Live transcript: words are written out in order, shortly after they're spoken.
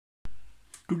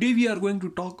Today we are going to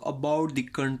talk about the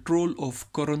control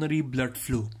of coronary blood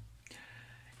flow.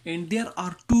 And there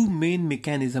are two main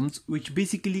mechanisms which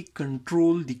basically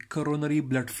control the coronary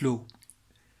blood flow.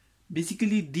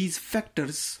 Basically, these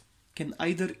factors can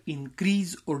either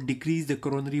increase or decrease the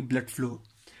coronary blood flow.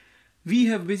 We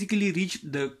have basically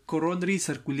reached the coronary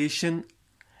circulation,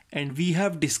 and we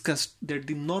have discussed that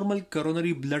the normal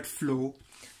coronary blood flow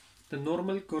or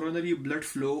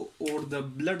the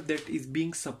blood that is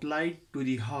being supplied to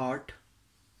the heart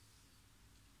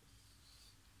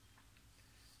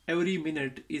every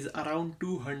minute is around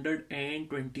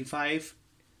 225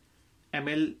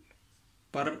 ml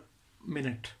per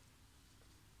minute.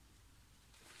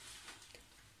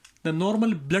 The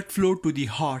normal blood flow to the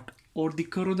heart, or the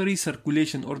coronary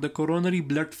circulation or the coronary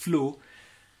blood flow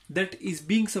that is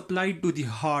being supplied to the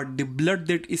heart, the blood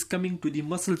that is coming to the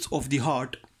muscles of the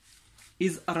heart,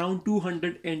 is around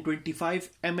 225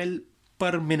 ml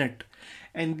per minute,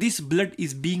 and this blood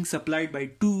is being supplied by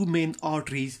two main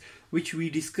arteries which we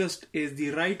discussed as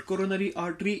the right coronary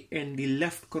artery and the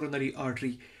left coronary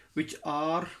artery, which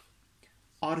are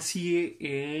RCA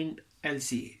and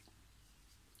LCA.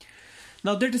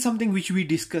 Now that is something which we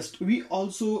discussed. We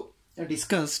also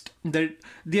discussed that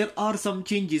there are some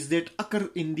changes that occur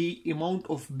in the amount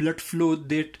of blood flow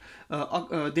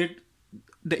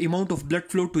the amount of blood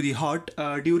flow to the heart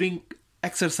during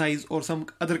exercise or some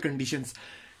other conditions.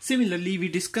 Similarly, we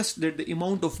discussed that the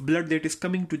amount of blood that is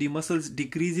coming to the muscles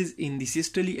decreases in the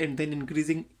systole and then increase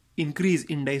in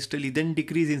diastole, then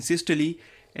decrease in systole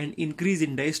and increase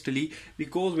in diastole,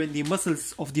 because when the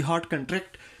muscles of the heart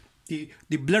contract, the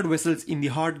blood vessels in the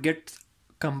heart get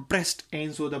compressed,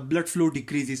 and so the blood flow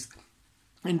decreases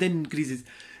and then increases.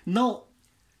 Now,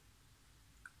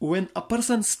 when a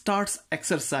person starts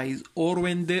exercise, or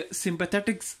when the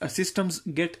sympathetic systems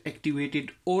get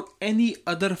activated, or any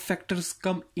other factors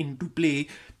come into play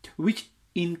which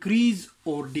increase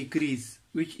or decrease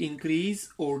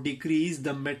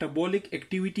the metabolic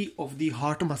activity of the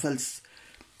heart muscles,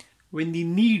 when the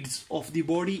needs of the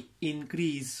body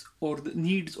increase, or the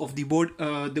needs of the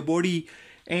body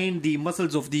and the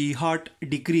muscles of the heart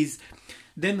decrease,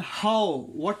 then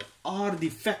what are the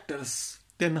factors?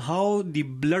 Then how the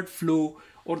blood flow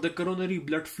or the coronary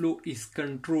blood flow is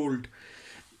controlled?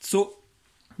 So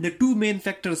the two main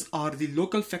factors are the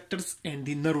local factors and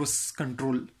the nervous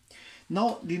control.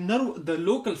 Now the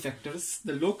local factors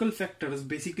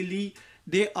basically,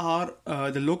 they are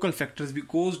the local factors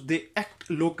because they act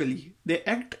locally. They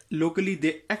act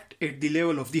at the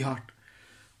level of the heart.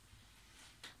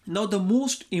 Now the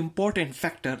most important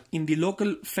factor in the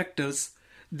local factors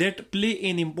that play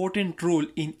an important role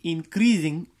in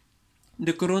increasing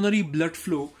the coronary blood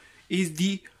flow is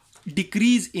the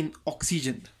decrease in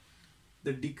oxygen.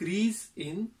 The decrease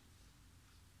in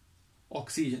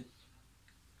oxygen.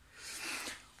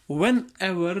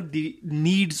 Whenever the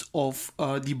needs of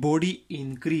the body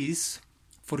increase,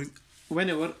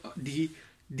 whenever the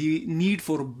need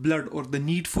for blood or the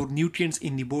need for nutrients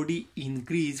in the body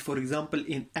increase, for example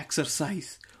in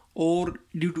exercise, or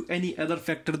due to any other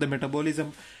factor, the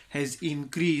metabolism has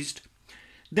increased,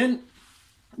 then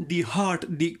the heart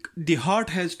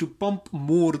has to pump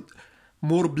more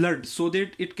blood so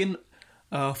that it can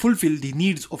fulfill the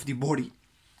needs of the body.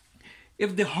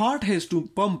 If the heart has to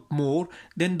pump more,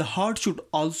 then the heart should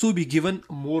also be given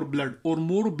more blood, or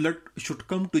more blood should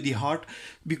come to the heart,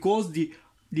 because the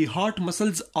heart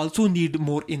muscles also need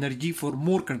more energy for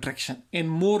more contraction and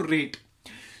more rate.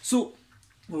 So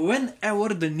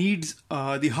whenever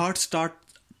the heart starts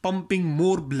pumping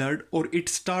more blood, or it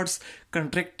starts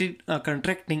contracting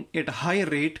at a higher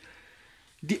rate,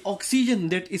 the oxygen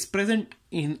that is present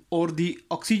in, or the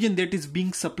oxygen that is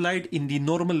being supplied in the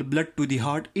normal blood to the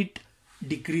heart, it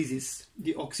decreases.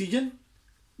 The oxygen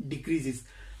decreases.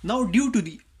 Now, due to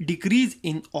the decrease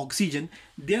in oxygen,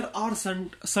 there are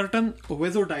certain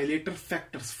vasodilator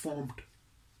factors formed.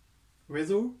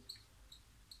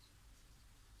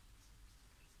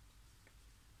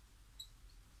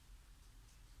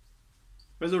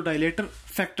 Vasodilator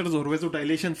factors or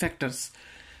vasodilation factors.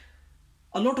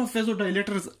 A lot of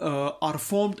vasodilators are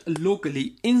formed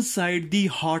locally inside the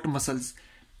heart muscles,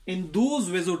 and those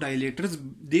vasodilators,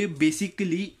 they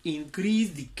basically increase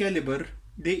the caliber,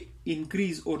 they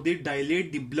increase or they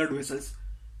dilate the blood vessels.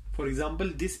 For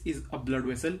example, this is a blood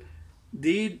vessel.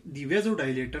 The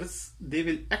vasodilators, they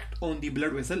will act on the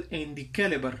blood vessel, and the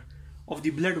caliber of the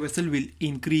blood vessel will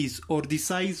increase, or the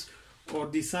size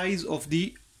of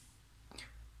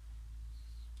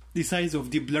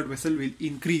the blood vessel will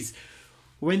increase.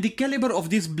 When the caliber of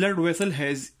this blood vessel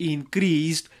has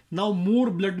increased, now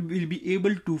more blood will be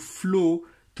able to flow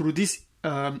through this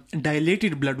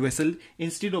dilated blood vessel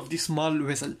instead of the small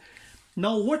vessel.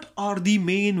 Now, what are the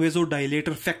main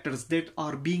vasodilator factors that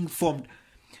are being formed?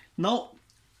 Now,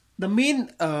 the main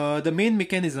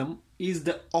mechanism is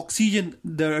the oxygen,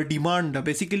 the demand,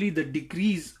 basically the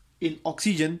decrease in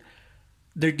oxygen.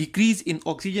 The decrease in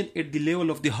oxygen at the level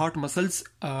of the heart muscles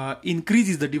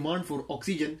increases the demand for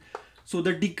oxygen. So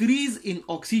the decrease in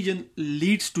oxygen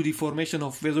leads to the formation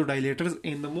of vasodilators,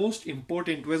 and the most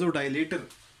important vasodilator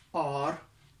are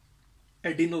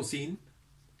adenosine.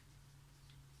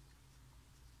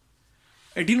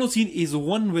 Adenosine is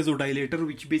one vasodilator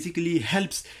which basically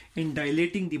helps in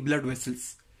dilating the blood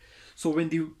vessels. So when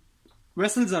the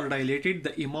vessels are dilated,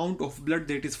 the amount of blood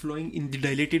that is flowing in the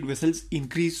dilated vessels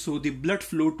increase, so the blood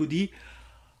flow to the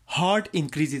heart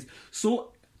increases.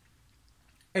 So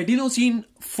adenosine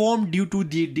formed due to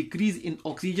the decrease in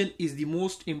oxygen is the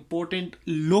most important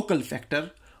local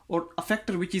factor, or a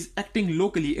factor which is acting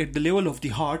locally at the level of the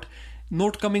heart,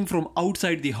 not coming from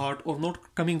outside the heart or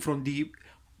not coming from the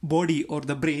body or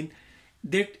the brain,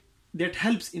 that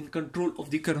helps in control of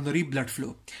the coronary blood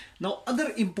flow. Now,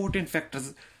 other important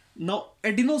factors. Now,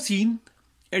 adenosine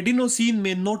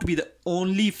may not be the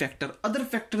only factor. Other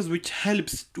factors which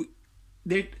helps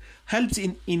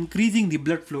in increasing the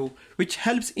blood flow, which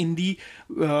helps in the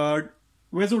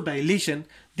vasodilation,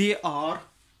 they are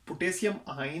potassium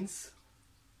ions,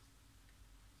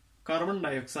 carbon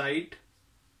dioxide,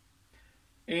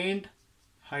 and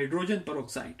hydrogen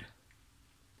peroxide.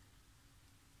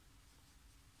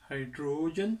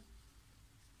 Hydrogen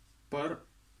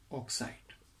peroxide.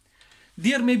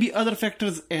 There may be other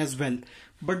factors as well,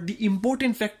 but the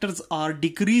important factors are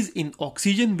decrease in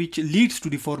oxygen, which leads to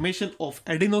the formation of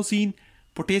adenosine,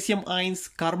 potassium ions,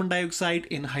 carbon dioxide,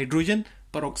 and hydrogen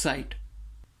peroxide.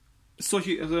 So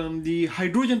the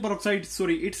hydrogen peroxide,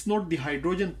 it's not the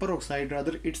hydrogen peroxide,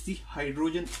 rather it's the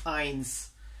hydrogen ions.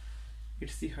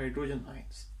 It's the hydrogen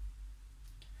ions.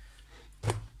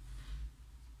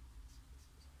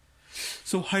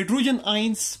 So hydrogen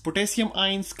ions, potassium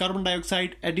ions, carbon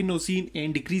dioxide, adenosine,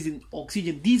 and decrease in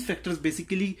oxygen. These factors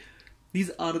basically,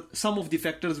 these are some of the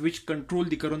factors which control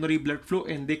the coronary blood flow,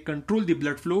 and they control the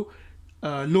blood flow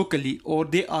locally, or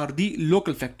they are the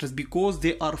local factors because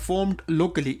they are formed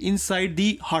locally inside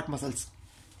the heart muscles.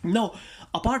 Now,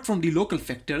 apart from the local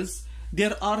factors,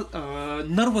 there are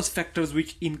nervous factors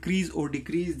which increase or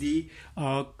decrease the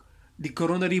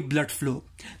coronary blood flow.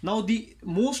 Now, the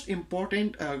most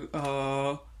important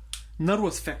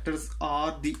nervous factors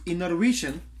are the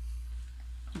innervation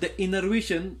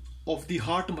of the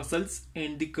heart muscles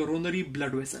and the coronary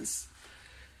blood vessels.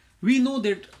 We know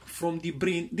that from the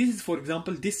brain, this is, for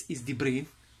example, this is the brain,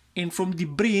 and from the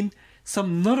brain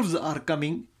some nerves are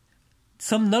coming,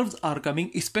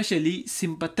 especially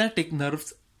sympathetic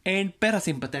nerves and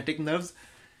parasympathetic nerves.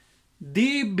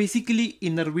 They basically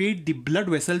innervate the blood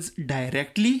vessels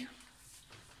directly,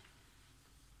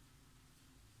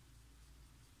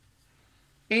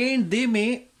 and they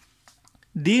may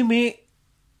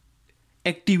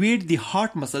activate the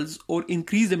heart muscles or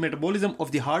increase the metabolism of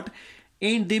the heart,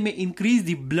 and they may increase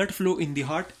the blood flow in the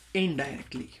heart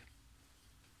indirectly.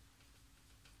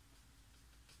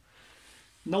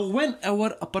 Now,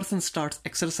 whenever a person starts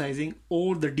exercising,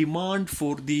 or the demand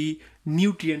for the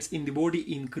nutrients in the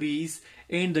body increase,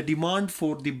 and the demand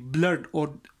for the blood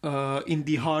or in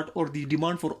the heart, or the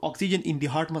demand for oxygen in the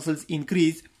heart muscles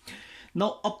increase.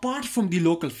 Now, apart from the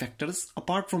local factors,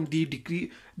 apart from the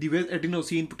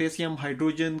adenosine, potassium,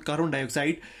 hydrogen, carbon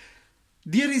dioxide,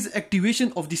 there is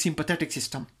activation of the sympathetic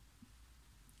system.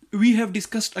 We have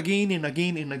discussed again and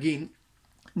again and again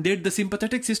that the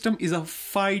sympathetic system is a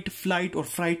fight, flight, or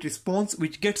fright response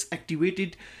which gets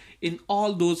activated in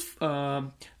all those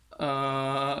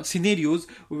scenarios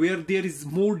where there is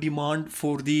more demand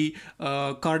for the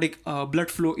cardiac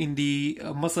blood flow in the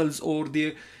muscles, or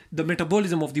the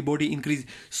metabolism of the body increase.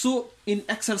 So in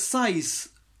exercise,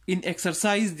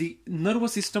 the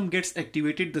nervous system gets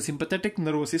activated, the sympathetic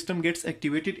nervous system gets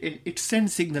activated, and it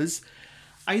sends signals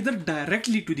either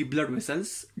directly to the blood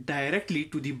vessels,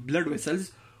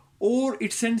 or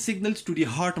it sends signals to the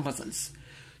heart muscles.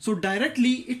 So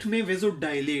directly it may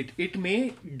vasodilate, it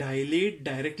may dilate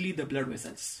directly the blood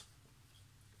vessels.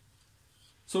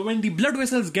 So when the blood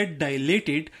vessels get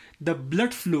dilated, the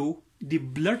blood flow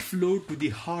to the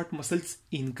heart muscles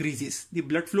increases.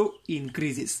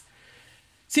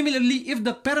 Similarly, if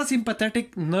the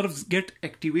parasympathetic nerves get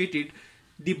activated,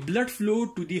 the blood flow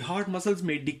to the heart muscles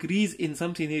may decrease in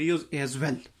some scenarios as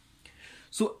well.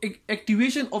 So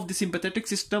activation of the sympathetic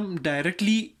system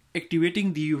directly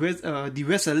activating the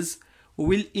vessels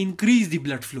will increase the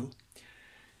blood flow.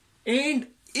 And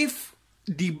if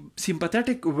the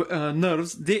sympathetic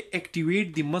nerves, they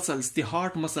activate the muscles, the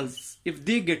heart muscles. If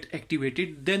they get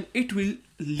activated, then it will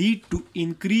lead to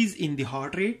increase in the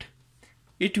heart rate.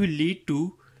 It will lead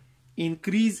to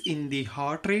increase in the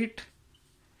heart rate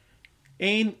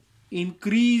and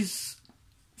increase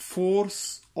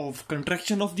force of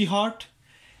contraction of the heart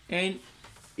and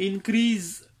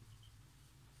increase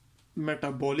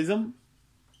metabolism.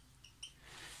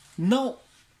 Now,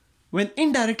 when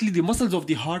indirectly the muscles of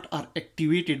the heart are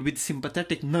activated with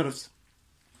sympathetic nerves,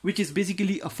 which is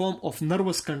basically a form of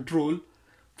nervous control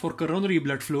for coronary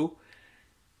blood flow,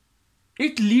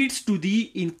 it leads to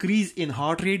the increase in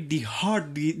heart rate.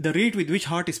 The rate with which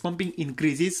heart is pumping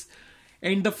increases,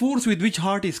 and the force with which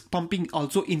heart is pumping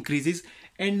also increases,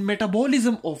 and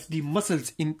metabolism of the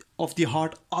muscles of the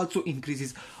heart also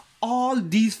increases. All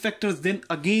these factors then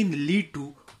again lead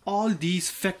to,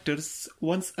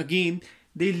 once again,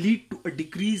 they lead to a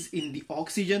decrease in the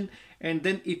oxygen, and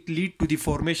then it lead to the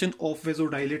formation of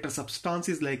vasodilator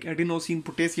substances like adenosine,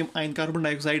 potassium, iron, carbon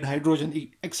dioxide, hydrogen,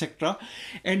 etc.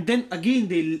 And then again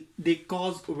they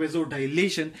cause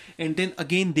vasodilation, and then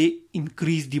again they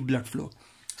increase the blood flow.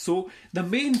 So the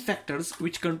main factors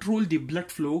which control the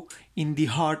blood flow in the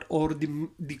heart, or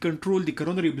the control the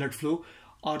coronary blood flow,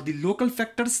 are the local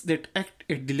factors that act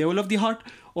at the level of the heart,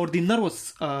 or the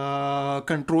nervous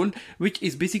control, which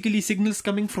is basically signals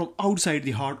coming from outside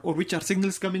the heart, or which are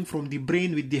signals coming from the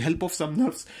brain with the help of some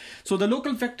nerves. So the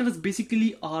local factors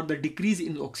basically are the decrease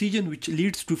in oxygen, which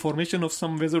leads to formation of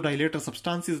some vasodilator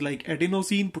substances like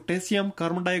adenosine, potassium,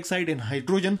 carbon dioxide and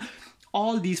hydrogen.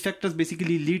 All these factors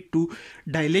basically lead to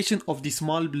dilation of the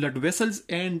small blood vessels,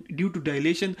 and due to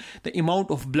dilation, the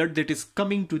amount of blood that is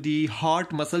coming to the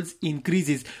heart muscles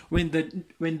increases. When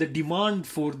the demand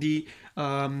for the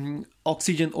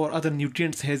oxygen or other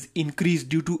nutrients has increased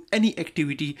due to any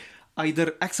activity,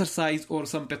 either exercise or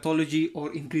some pathology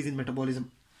or increase in metabolism.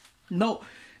 Now,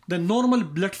 the normal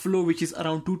blood flow, which is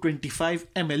around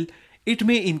 225 ml, it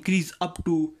may increase up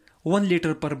to 1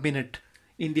 liter per minute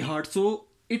in the heart. So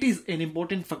it is an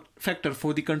important factor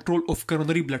for the control of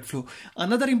coronary blood flow.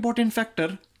 Another important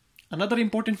factor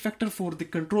for the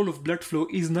control of blood flow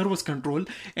is nervous control,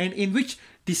 and in which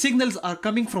the signals are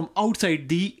coming from outside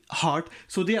the heart.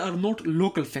 So they are not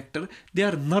local factor, they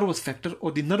are nervous factor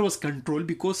or the nervous control,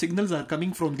 because signals are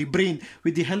coming from the brain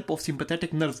with the help of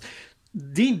sympathetic nerves.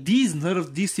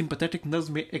 These sympathetic nerves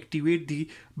may activate the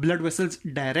blood vessels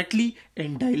directly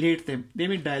and dilate them. They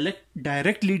may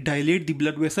directly dilate the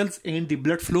blood vessels, and the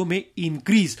blood flow may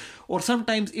increase, or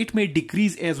sometimes it may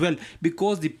decrease as well,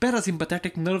 because the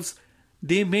parasympathetic nerves,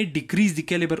 they may decrease the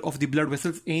caliber of the blood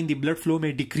vessels, and the blood flow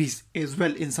may decrease as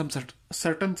well in some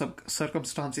certain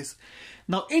circumstances.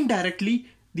 Now, indirectly,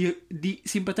 the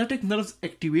sympathetic nerves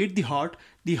activate the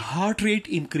heart rate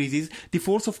increases, the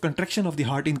force of contraction of the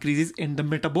heart increases, and the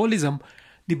metabolism,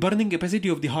 the burning capacity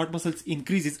of the heart muscles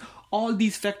increases. All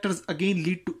these factors again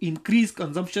lead to increased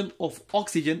consumption of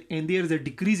oxygen, and there is a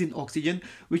decrease in oxygen,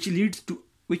 which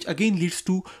again leads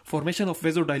to formation of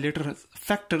vasodilator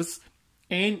factors,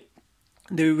 and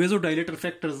the vasodilator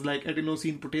factors like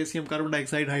adenosine, potassium, carbon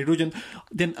dioxide, hydrogen,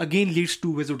 then again leads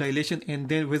to vasodilation, and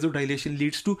then vasodilation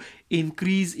leads to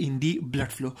increase in the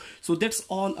blood flow. So that's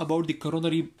all about the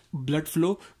coronary blood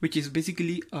flow, which is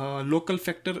basically local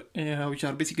factor, which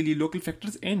are basically local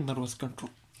factors and nervous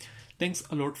control. Thanks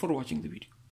a lot for watching the video.